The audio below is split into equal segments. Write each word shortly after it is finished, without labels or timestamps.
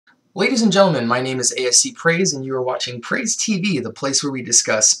Ladies and gentlemen, my name is ascpraiise and you are watching Praise TV, the place where we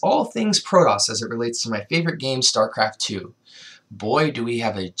discuss all things Protoss as it relates to my favorite game, Starcraft 2. Boy, do we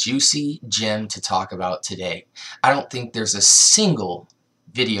have a juicy gem to talk about today. I don't think there's a single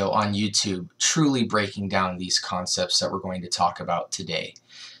video on YouTube truly breaking down these concepts that we're going to talk about today,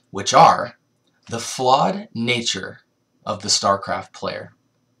 which are the flawed nature of the Starcraft player.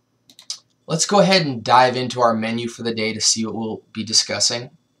 Let's go ahead and dive into our menu for the day to see what we'll be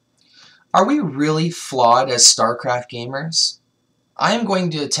discussing. Are we really flawed as StarCraft gamers? I am going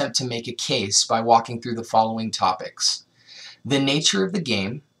to attempt to make a case by walking through the following topics: the nature of the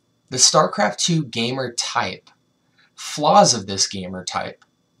game, the StarCraft 2 gamer type, flaws of this gamer type,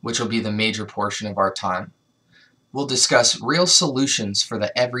 which will be the major portion of our time. We'll discuss real solutions for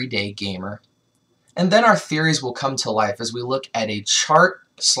the everyday gamer, and then our theories will come to life as we look at a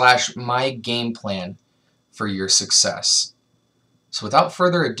chart/my game plan for your success. So without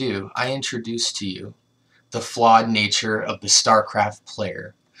further ado, I introduce to you the flawed nature of the StarCraft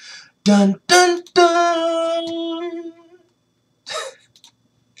player. Dun dun dun!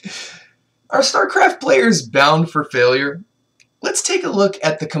 Are StarCraft players bound for failure? Let's take a look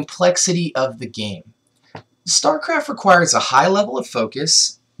at the complexity of the game. StarCraft requires a high level of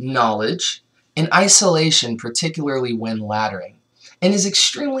focus, knowledge, and isolation, particularly when laddering, and is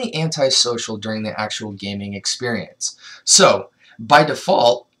extremely antisocial during the actual gaming experience. So, by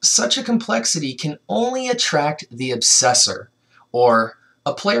default, such a complexity can only attract the obsessor, or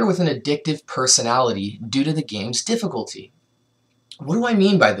a player with an addictive personality due to the game's difficulty. What do I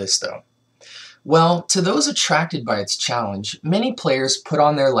mean by this, though? Well, to those attracted by its challenge, many players put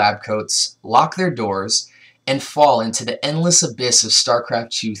on their lab coats, lock their doors, and fall into the endless abyss of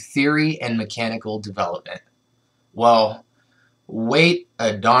StarCraft 2 theory and mechanical development. Well, wait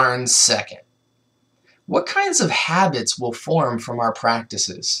a darn second. What kinds of habits will form from our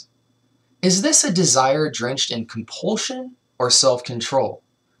practices? Is this a desire drenched in compulsion or self-control?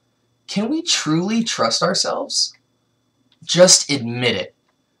 Can we truly trust ourselves? Just admit it.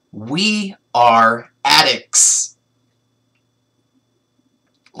 We are addicts.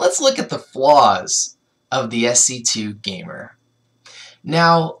 Let's look at the flaws of the SC2 gamer.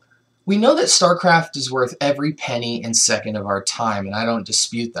 Now, we know that StarCraft is worth every penny and second of our time, and I don't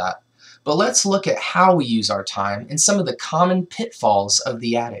dispute that. But let's look at how we use our time and some of the common pitfalls of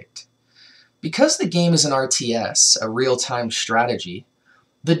the addict. Because the game is an RTS, a real-time strategy,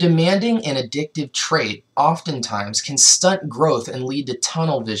 the demanding and addictive trait oftentimes can stunt growth and lead to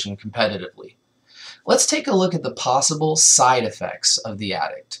tunnel vision competitively. Let's take a look at the possible side effects of the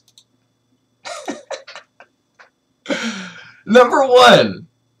addict. Number 1,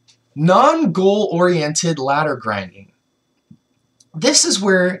 non-goal-oriented ladder grinding. This is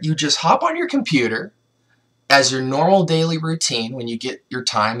where you just hop on your computer as your normal daily routine when you get your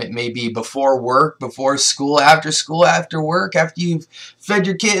time. It may be before work, before school, after work, after you've fed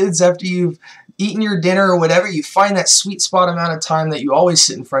your kids, after you've eaten your dinner or whatever. You find that sweet spot amount of time that you always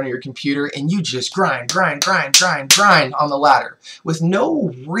sit in front of your computer and you just grind on the ladder with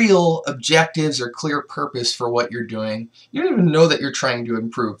no real objectives or clear purpose for what you're doing. You don't even know that you're trying to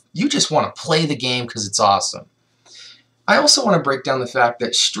improve. You just want to play the game because it's awesome. I also want to break down the fact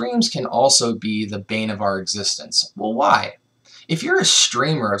that streams can also be the bane of our existence. Well, why? If you're a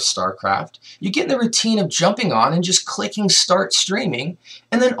streamer of StarCraft, you get in the routine of jumping on and just clicking start streaming,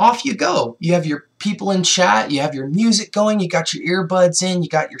 and then off you go. You have your people in chat, you have your music going, you got your earbuds in, you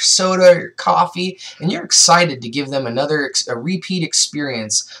got your soda, your coffee, and you're excited to give them a repeat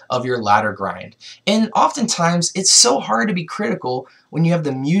experience of your ladder grind. And oftentimes, it's so hard to be critical when you have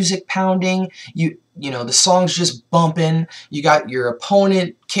the music pounding, you know, the song's just bumping, you got your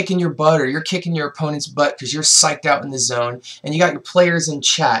opponent kicking your butt or you're kicking your opponent's butt because you're psyched out in the zone, and you got your players in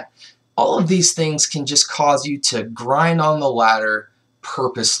chat. All of these things can just cause you to grind on the ladder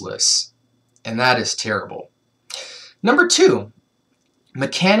purposeless, and that is terrible. Number 2,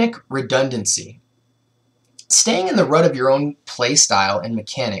 mechanic redundancy. Staying in the rut of your own play style and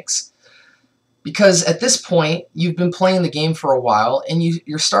mechanics, because at this point, you've been playing the game for a while and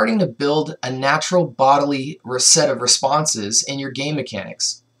you're starting to build a natural bodily set of responses in your game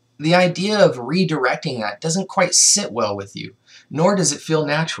mechanics. The idea of redirecting that doesn't quite sit well with you, nor does it feel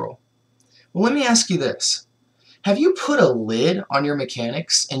natural. Well, let me ask you this. Have you put a lid on your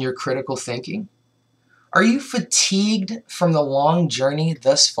mechanics and your critical thinking? Are you fatigued from the long journey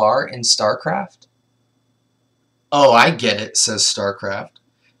thus far in StarCraft? Oh, I get it, says StarCraft.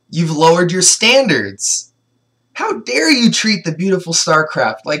 You've lowered your standards. How dare you treat the beautiful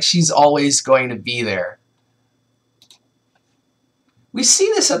StarCraft like she's always going to be there? We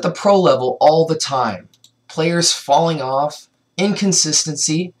see this at the pro level all the time. Players falling off,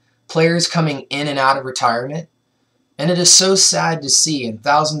 inconsistency, players coming in and out of retirement, and it is so sad to see and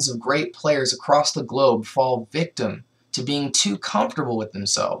thousands of great players across the globe fall victim to being too comfortable with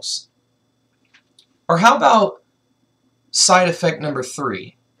themselves. Or how about side effect number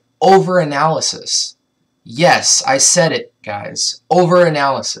 3, overanalysis? Yes, I said it, guys,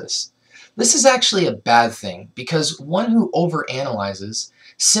 overanalysis. This is actually a bad thing because one who overanalyzes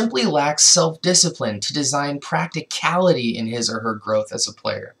simply lacks self-discipline to design practicality in his or her growth as a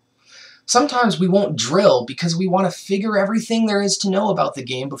player. Sometimes we won't drill because we want to figure everything there is to know about the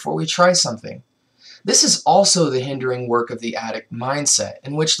game before we try something. This is also the hindering work of the addict mindset,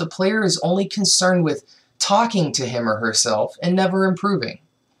 in which the player is only concerned with talking to him or herself and never improving.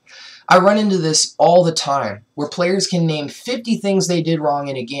 I run into this all the time, where players can name 50 things they did wrong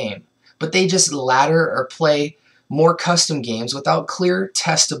in a game, but they just ladder or play more custom games without clear,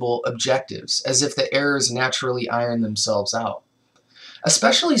 testable objectives, as if the errors naturally iron themselves out.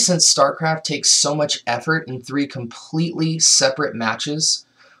 Especially since StarCraft takes so much effort in 3 completely separate matches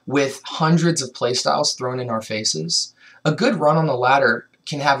with hundreds of playstyles thrown in our faces, a good run on the ladder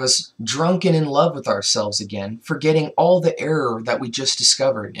can have us drunk and in love with ourselves again, forgetting all the error that we just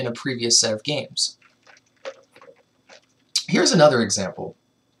discovered in a previous set of games. Here's another example.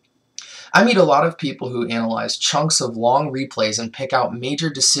 I meet a lot of people who analyze chunks of long replays and pick out major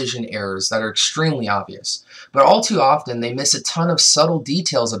decision errors that are extremely obvious, but all too often they miss a ton of subtle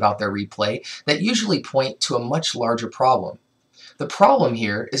details about their replay that usually point to a much larger problem. The problem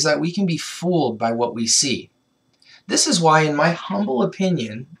here is that we can be fooled by what we see. This is why, in my humble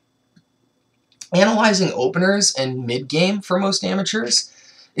opinion, analyzing openers and mid-game for most amateurs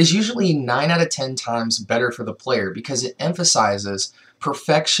is usually 9 out of 10 times better for the player because it emphasizes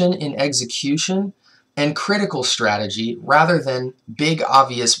perfection in execution and critical strategy rather than big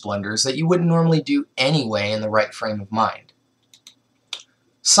obvious blunders that you wouldn't normally do anyway in the right frame of mind.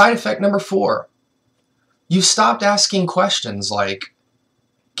 Side effect number 4. You've stopped asking questions like,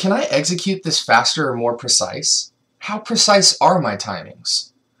 can I execute this faster or more precise? How precise are my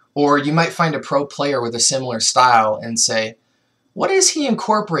timings? Or you might find a pro player with a similar style and say, what is he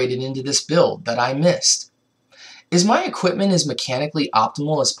incorporated into this build that I missed? Is my equipment as mechanically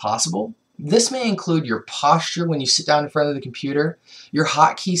optimal as possible? This may include your posture when you sit down in front of the computer, your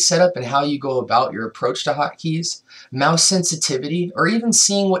hotkey setup and how you go about your approach to hotkeys, mouse sensitivity, or even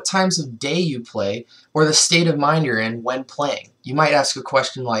seeing what times of day you play or the state of mind you're in when playing. You might ask a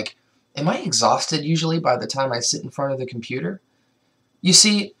question like, am I exhausted usually by the time I sit in front of the computer? You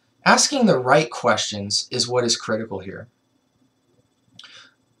see, asking the right questions is what is critical here.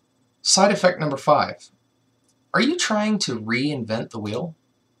 Side effect number 5. Are you trying to reinvent the wheel?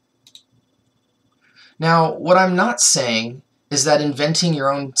 Now, what I'm not saying is that inventing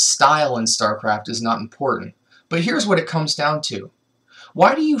your own style in StarCraft is not important, but here's what it comes down to.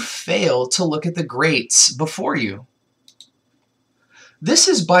 Why do you fail to look at the greats before you? This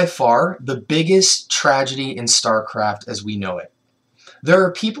is by far the biggest tragedy in StarCraft as we know it. There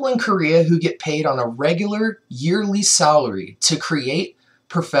are people in Korea who get paid on a regular yearly salary to create,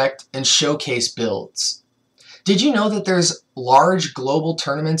 perfect, and showcase builds. Did you know that there's large global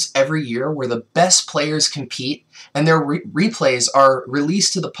tournaments every year where the best players compete and their replays are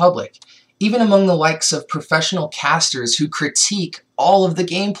released to the public, even among the likes of professional casters who critique all of the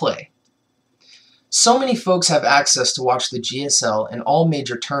gameplay? So many folks have access to watch the GSL and all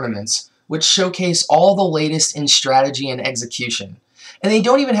major tournaments, which showcase all the latest in strategy and execution, and they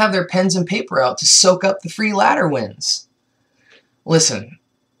don't even have their pens and paper out to soak up the free ladder wins. Listen,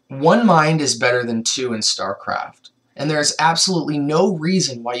 one mind is better than 2 in StarCraft, and there is absolutely no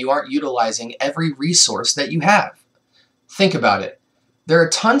reason why you aren't utilizing every resource that you have. Think about it. There are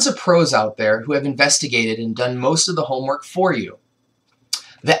tons of pros out there who have investigated and done most of the homework for you.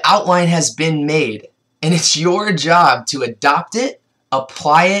 The outline has been made, and it's your job to adopt it,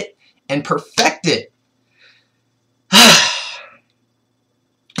 apply it, and perfect it.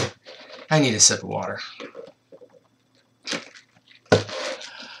 I need a sip of water.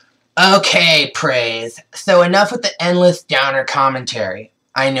 Okay, Praise, so enough with the endless downer commentary.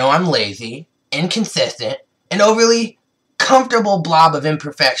 I know I'm lazy, inconsistent, an overly comfortable blob of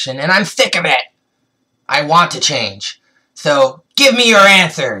imperfection, and I'm sick of it. I want to change, so give me your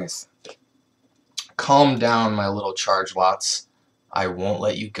answers. Calm down, my little charge lots. I won't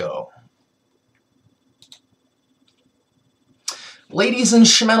let you go. Ladies and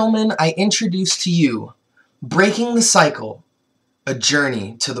gentlemen, I introduce to you Breaking the Cycle, a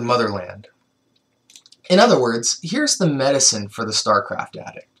journey to the motherland. In other words, here's the medicine for the StarCraft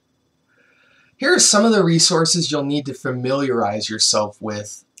addict. Here are some of the resources you'll need to familiarize yourself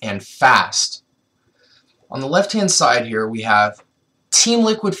with, and fast. On the left-hand side here, we have Team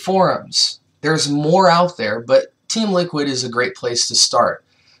Liquid forums. There's more out there, but Team Liquid is a great place to start.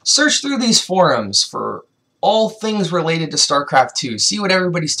 Search through these forums for all things related to StarCraft 2. See what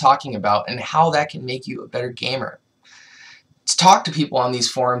everybody's talking about and how that can make you a better gamer. Talk to people on these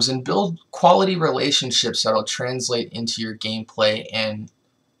forums and build quality relationships that will translate into your gameplay and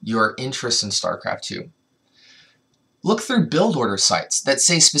your interest in StarCraft 2. Look through build order sites that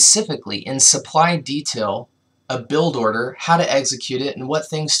say specifically in supply detail a build order, how to execute it, and what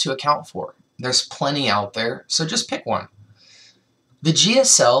things to account for. There's plenty out there, so just pick one. The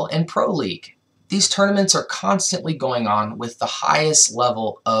GSL and Pro League. These tournaments are constantly going on with the highest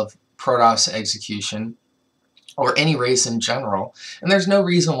level of Protoss execution, or any race in general, and there's no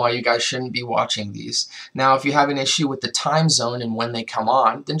reason why you guys shouldn't be watching these. Now, if you have an issue with the time zone and when they come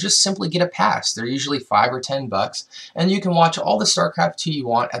on, then just simply get a pass. They're usually $5 or $10, and you can watch all the StarCraft 2 you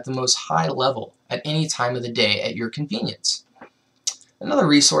want at the most high level at any time of the day at your convenience. Another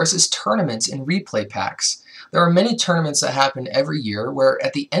resource is tournaments and replay packs. There are many tournaments that happen every year where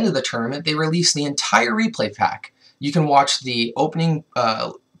at the end of the tournament they release the entire replay pack. You can watch the opening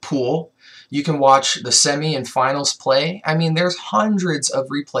pool, you can watch the semi and finals play. I mean, there's hundreds of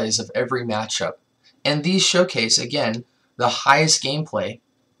replays of every matchup. And these showcase, again, the highest gameplay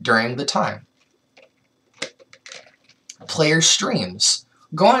during the time. Player streams.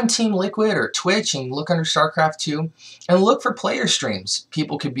 Go on Team Liquid or Twitch and look under StarCraft 2 and look for player streams.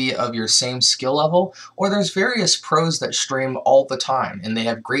 People could be of your same skill level, or there's various pros that stream all the time and they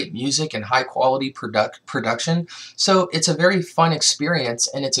have great music and high quality production. So it's a very fun experience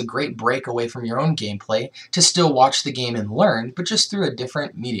and it's a great break away from your own gameplay to still watch the game and learn, but just through a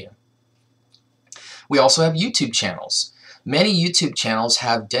different medium. We also have YouTube channels. Many YouTube channels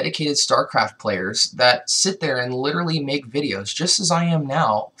have dedicated StarCraft players that sit there and literally make videos, just as I am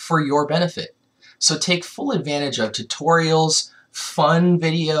now, for your benefit. So take full advantage of tutorials, fun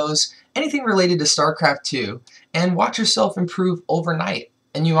videos, anything related to StarCraft 2, and watch yourself improve overnight.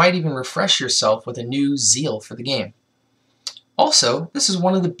 And you might even refresh yourself with a new zeal for the game. Also, this is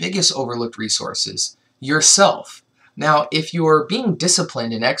one of the biggest overlooked resources, yourself. Now, if you're being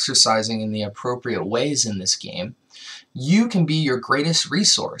disciplined and exercising in the appropriate ways in this game, you can be your greatest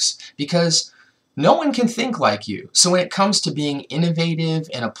resource because no one can think like you. So when it comes to being innovative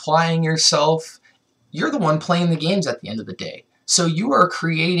and applying yourself, you're the one playing the games at the end of the day. So you are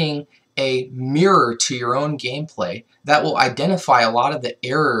creating a mirror to your own gameplay that will identify a lot of the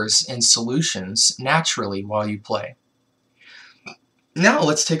errors and solutions naturally while you play. Now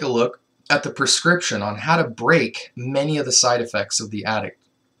let's take a look at the prescription on how to break many of the side effects of the addict.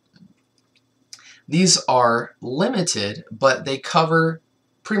 These are limited, but they cover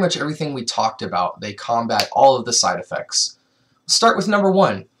pretty much everything we talked about. They combat all of the side effects. Let's start with number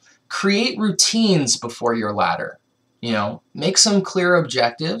 1. Create routines before your ladder. Make some clear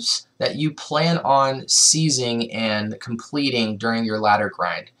objectives that you plan on seizing and completing during your ladder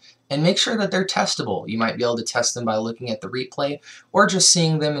grind. And make sure that they're testable. You might be able to test them by looking at the replay or just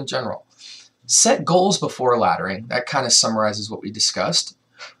seeing them in general. Set goals before laddering. That kind of summarizes what we discussed.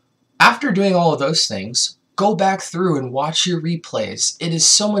 After doing all of those things, go back through and watch your replays. It is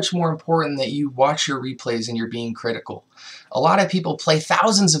so much more important that you watch your replays and you're being critical. A lot of people play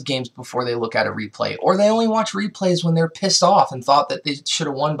thousands of games before they look at a replay, or they only watch replays when they're pissed off and thought that they should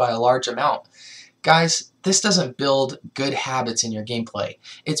have won by a large amount. Guys, this doesn't build good habits in your gameplay.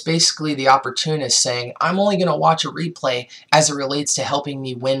 It's basically the opportunist saying, I'm only going to watch a replay as it relates to helping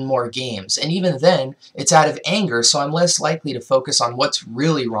me win more games. And even then, it's out of anger, so I'm less likely to focus on what's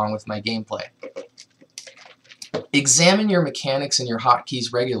really wrong with my gameplay. Examine your mechanics and your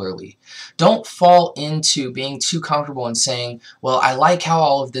hotkeys regularly. Don't fall into being too comfortable and saying, well, I like how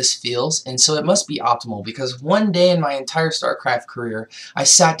all of this feels, and so it must be optimal, because one day in my entire StarCraft career, I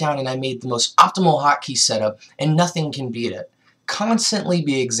sat down and I made the most optimal hotkey setup, and nothing can beat it. Constantly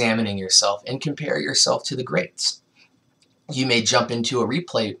be examining yourself and compare yourself to the greats. You may jump into a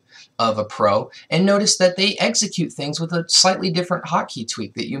replay of a pro and notice that they execute things with a slightly different hotkey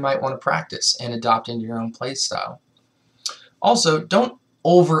tweak that you might want to practice and adopt into your own play style. Also, don't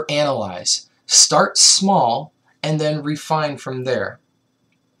overanalyze. Start small and then refine from there.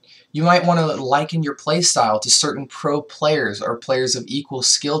 You might want to liken your play style to certain pro players or players of equal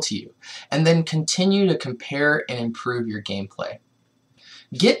skill to you, and then continue to compare and improve your gameplay.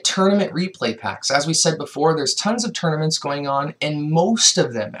 Get tournament replay packs. As we said before, there's tons of tournaments going on, and most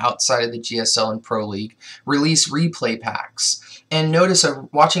of them outside of the GSL and Pro League release replay packs. And notice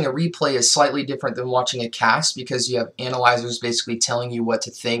watching a replay is slightly different than watching a cast, because you have analyzers basically telling you what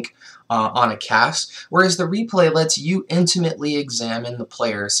to think on a cast, whereas the replay lets you intimately examine the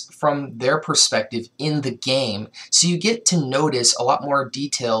players from their perspective in the game, so you get to notice a lot more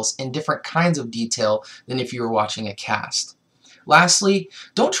details and different kinds of detail than if you were watching a cast. Lastly,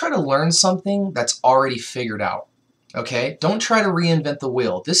 don't try to learn something that's already figured out. Okay? Don't try to reinvent the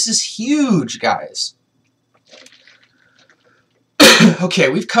wheel. This is huge, guys. Okay,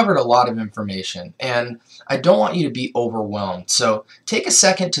 we've covered a lot of information, and I don't want you to be overwhelmed. So take a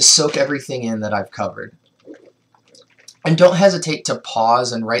second to soak everything in that I've covered. And don't hesitate to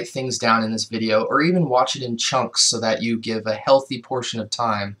pause and write things down in this video, or even watch it in chunks so that you give a healthy portion of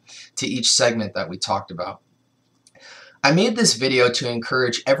time to each segment that we talked about. I made this video to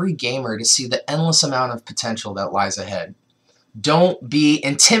encourage every gamer to see the endless amount of potential that lies ahead. Don't be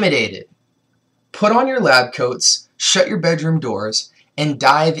intimidated. Put on your lab coats, shut your bedroom doors, and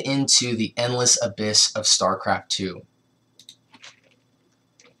dive into the endless abyss of StarCraft 2.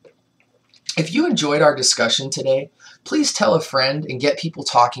 If you enjoyed our discussion today, please tell a friend and get people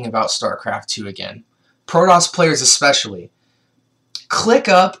talking about StarCraft 2 again. Protoss players especially. Click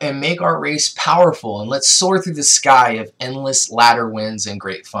up and make our race powerful, and let's soar through the sky of endless ladder wins and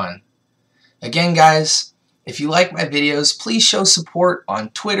great fun. Again, guys, if you like my videos, please show support on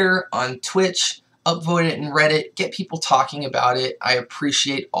Twitter, on Twitch, upvote it in Reddit, get people talking about it. I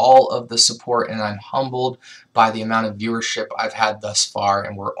appreciate all of the support, and I'm humbled by the amount of viewership I've had thus far,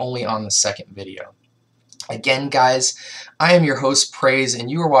 and we're only on the second video. Again, guys, I am your host, Praise, and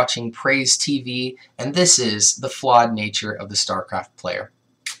you are watching Praise TV, and this is the flawed nature of the StarCraft player.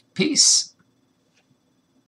 Peace.